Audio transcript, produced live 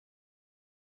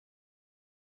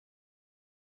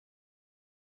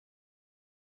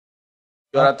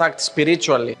You are attacked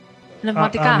spiritually.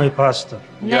 Πνευματικά. I'm a pastor.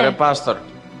 You are a pastor.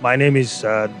 My name is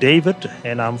David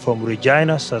and I'm from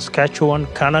Regina, Saskatchewan,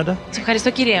 Canada. Σε ευχαριστώ,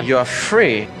 κύριε. You are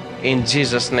free in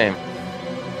Jesus' name.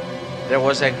 There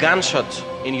was a gunshot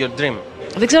in your dream.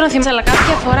 Δεν ξέρω αν θυμάσαι, αλλά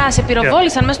κάποια φορά σε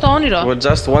πυροβόλησαν μέσα στο όνειρο.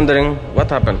 We're just wondering what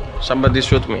happened. Somebody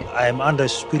shoot me. I am under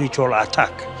spiritual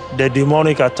attack. The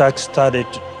demonic attack started.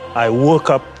 I woke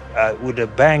up with a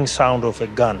bang sound of a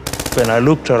gun. When I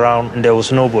looked around, there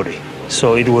was nobody.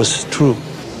 So it was true.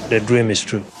 The dream is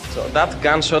true. So that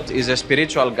gunshot is a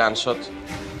spiritual gunshot,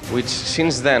 which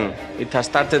since then it has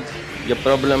started your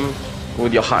problem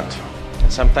with your heart.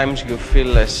 And sometimes you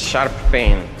feel a sharp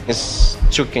pain. It's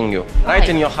choking you right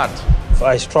in your heart.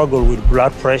 I struggle with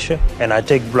blood pressure and I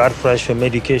take blood pressure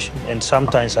medication, and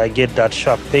sometimes I get that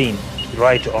sharp pain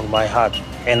right on my heart,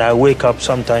 and I wake up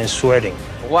sometimes sweating.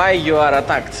 Why you are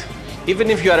attacked? Even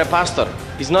if you are a pastor,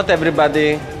 it's not everybody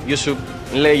you should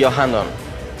lay your hand on.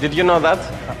 Did you know that?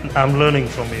 I'm learning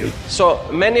from you. So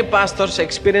many pastors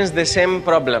experience the same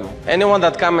problem. Anyone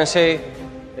that come and say,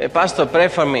 hey, Pastor, pray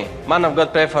for me. Man of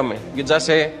God, pray for me. You just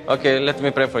say, okay, let me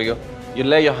pray for you. You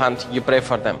lay your hand, you pray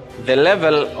for them. The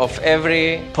level of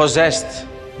every possessed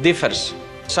differs.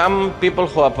 Some people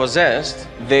who are possessed,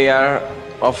 they are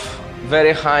of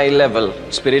very high level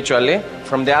spiritually.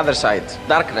 From the other side,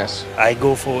 darkness. I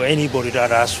go for anybody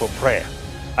that asks for prayer.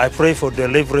 I pray for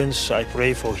deliverance, I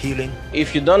pray for healing. If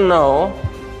you don't know,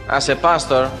 as a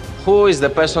pastor, who is the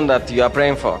person that you are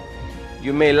praying for,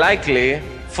 you may likely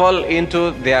fall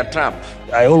into their trap.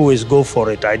 I always go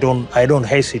for it. I don't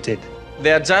hesitate.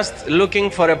 They are just looking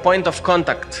for a point of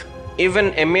contact.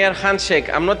 Even a mere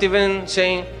handshake. I'm not even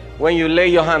saying when you lay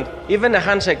your hand. Even a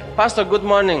handshake. Pastor, good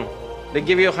morning. They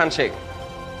give you a handshake.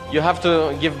 You have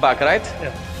to give back, right?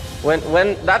 Yeah.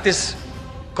 When that is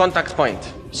contact point.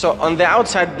 So on the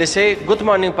outside they say, good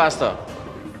morning, Pastor.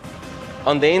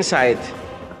 On the inside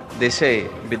they say,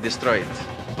 be destroyed.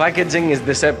 Packaging is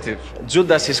deceptive.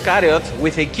 Judas Iscariot,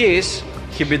 with a kiss,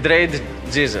 he betrayed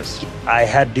Jesus. I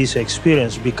had this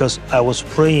experience because I was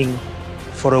praying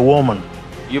for a woman.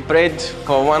 You prayed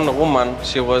for one woman.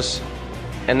 She was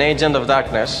an agent of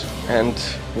darkness, and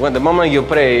when the moment you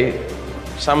pray,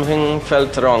 something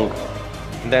felt wrong.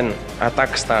 Then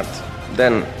attack start.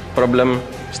 Then problem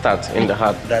start in the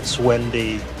heart. That's when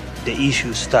the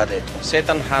issue started.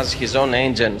 Satan has his own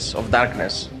agents of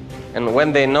darkness, and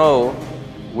when they know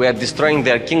we are destroying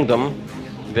their kingdom,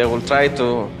 they will try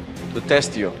to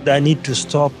test you. I need to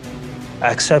stop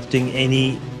accepting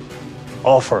any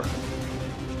offer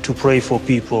to pray for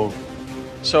people.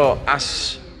 So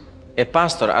as a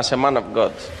pastor, as a man of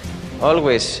God,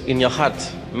 always in your heart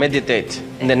meditate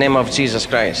in the name of Jesus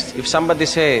Christ. If somebody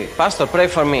say, Pastor, pray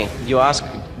for me, you ask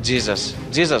Jesus,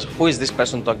 Jesus, who is this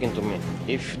person talking to me?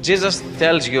 If Jesus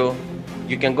tells you,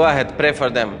 you can go ahead, pray for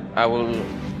them. I will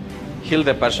heal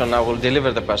the person, I will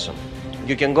deliver the person.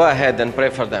 You can go ahead and pray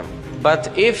for them.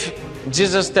 But if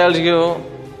Jesus tells you,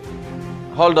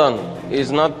 hold on,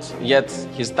 it's not yet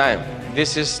his time.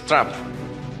 This is trap.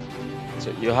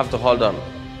 So you have to hold on.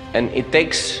 And it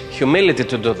takes humility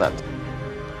to do that.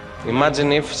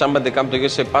 Imagine if somebody comes to you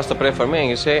and say, Pastor, pray for me. And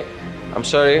you say, I'm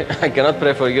sorry, I cannot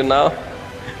pray for you now.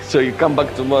 So you come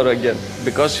back tomorrow again.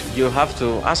 Because you have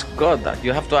to ask God that.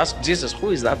 You have to ask Jesus, who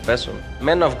is that person?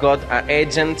 Men of God are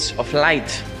agents of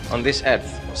light on this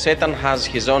earth. Satan has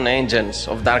his own agents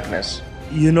of darkness.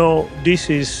 You know, this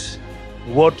is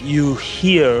what you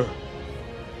hear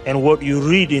and what you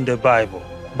read in the Bible.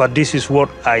 But this is what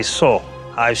I saw.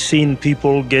 I've seen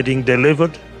people getting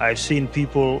delivered. I've seen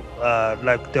people,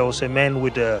 like there was a man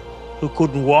who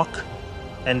couldn't walk,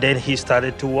 and then he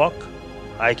started to walk.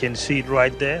 I can see it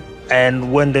right there.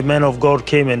 And when the man of God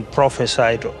came and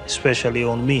prophesied, especially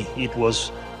on me, it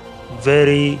was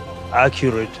very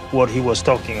accurate what he was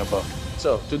talking about.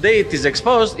 So today it is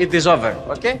exposed, it is over,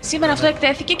 okay? Σήμερα αυτό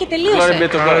εκτέθηκε και Glory be τελείωσε.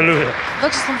 to God.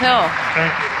 Δόξα στον Θεό.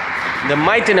 The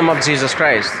mighty name of Jesus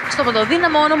Christ. Στο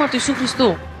παντοδύναμο όνομα του Ιησού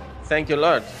Χριστού. Thank you,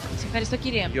 Lord. Σε ευχαριστώ,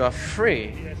 κύριε. You are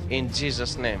free in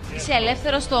Jesus' name. Είσαι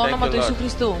ελεύθερος στο όνομα you, του Ιησού Lord.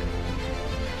 Χριστού.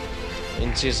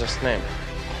 In Jesus' name.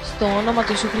 Στο όνομα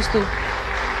του Ιησού Χριστού.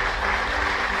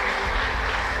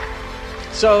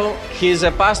 So he is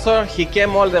a pastor. He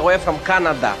came all the way from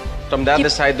Canada, from the other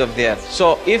side of the earth. So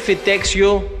if it takes you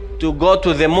to go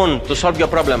to the moon to solve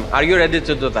your problem, are you ready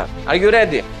to do that? Are you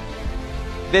ready?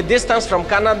 The distance from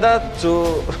Canada to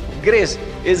Greece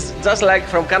is just like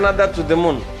from Canada to the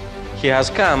moon. He has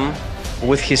come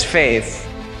with his faith,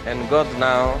 and God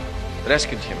now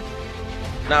rescued him.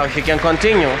 Now he can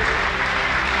continue.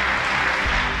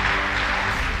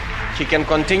 He can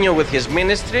continue with his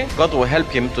ministry. God will help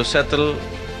him to settle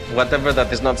whatever that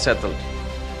is not settled.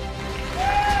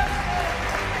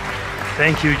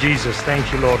 Thank you, Jesus.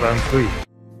 Thank you, Lord. I'm free.